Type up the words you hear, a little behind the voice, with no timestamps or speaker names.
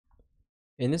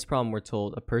In this problem, we're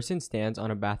told a person stands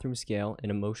on a bathroom scale in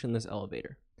a motionless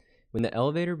elevator. When the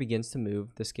elevator begins to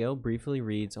move, the scale briefly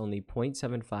reads only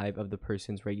 0.75 of the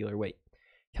person's regular weight.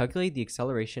 Calculate the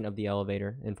acceleration of the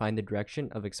elevator and find the direction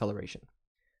of acceleration.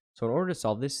 So in order to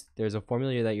solve this, there's a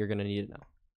formula that you're going to need to know,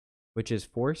 which is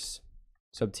force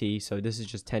sub T. So this is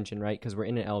just tension, right? Because we're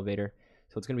in an elevator.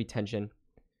 So it's going to be tension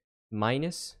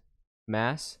minus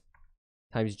mass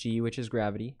times G, which is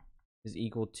gravity, is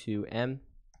equal to M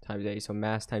times A. So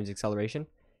mass times acceleration.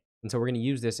 And so we're going to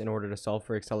use this in order to solve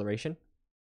for acceleration.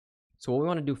 So what we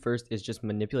want to do first is just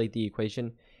manipulate the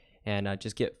equation and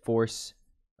just get force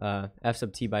F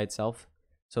sub T by itself.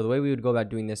 So the way we would go about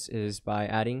doing this is by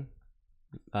adding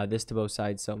this to both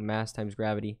sides. So mass times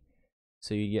gravity.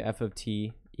 So you get F of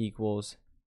T equals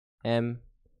M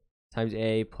times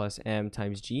A plus M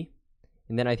times G.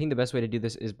 And then I think the best way to do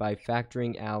this is by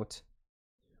factoring out,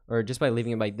 or just by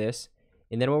leaving it like this.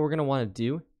 And then what we're going to want to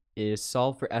do is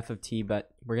solve for F of T,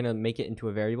 but we're going to make it into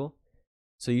a variable.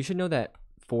 So you should know that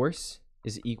force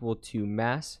is equal to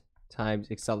mass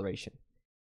times acceleration.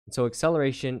 And so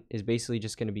acceleration is basically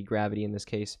just going to be gravity in this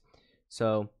case.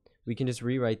 So we can just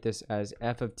rewrite this as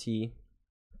F of T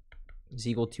is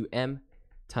equal to M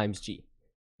times G.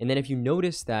 And then if you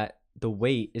notice that the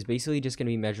weight is basically just going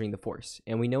to be measuring the force,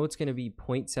 and we know it's going to be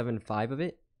 0.75 of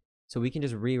it, so we can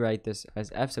just rewrite this as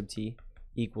F sub T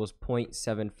equals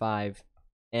 0.75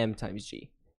 M times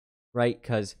G, right?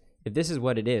 Because if this is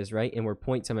what it is, right, and we're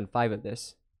 0.75 of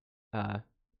this,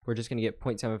 we're just going to get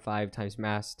 0.75 times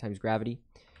mass times gravity.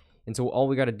 And so all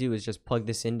we got to do is just plug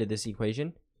this into this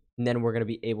equation, and then we're going to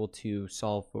be able to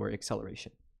solve for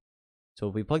acceleration. So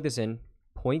if we plug this in,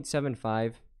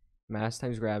 0.75 mass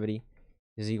times gravity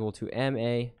is equal to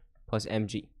ma plus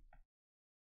mg.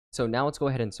 So now let's go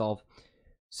ahead and solve.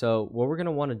 So what we're going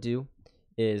to want to do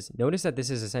is notice that this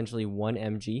is essentially 1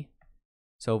 mg.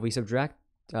 So if we subtract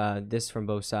this from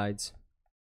both sides,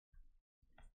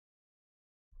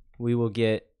 we will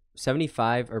get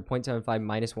 75, or 0.75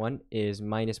 minus 1 is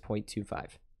minus 0.25.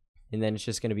 And then it's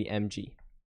just going to be mg.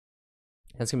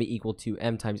 That's going to be equal to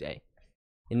m times a.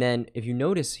 And then if you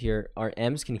notice here, our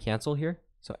m's can cancel here.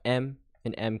 So m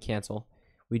and m cancel.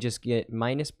 We just get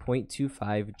minus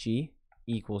 0.25 g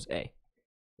equals a.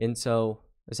 And so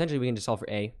essentially we can just solve for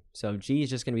a. So g is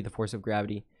just going to be the force of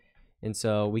gravity. And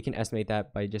so we can estimate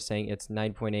that by just saying it's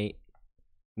 9.8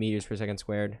 meters per second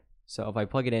squared. So if I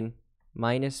plug it in,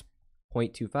 minus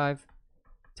 0.25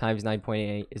 times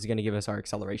 9.8 is going to give us our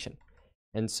acceleration.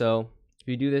 And so if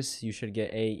you do this, you should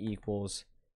get a equals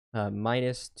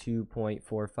minus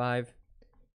 2.45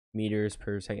 meters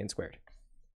per second squared.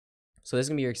 So this is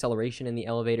going to be your acceleration in the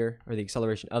elevator, or the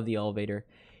acceleration of the elevator.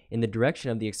 And the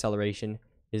direction of the acceleration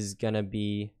is going to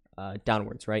be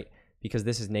downwards, right? Because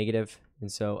this is negative,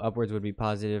 and so upwards would be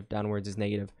positive, downwards is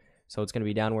negative. So it's going to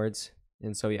be downwards.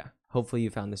 And so yeah, hopefully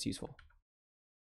you found this useful.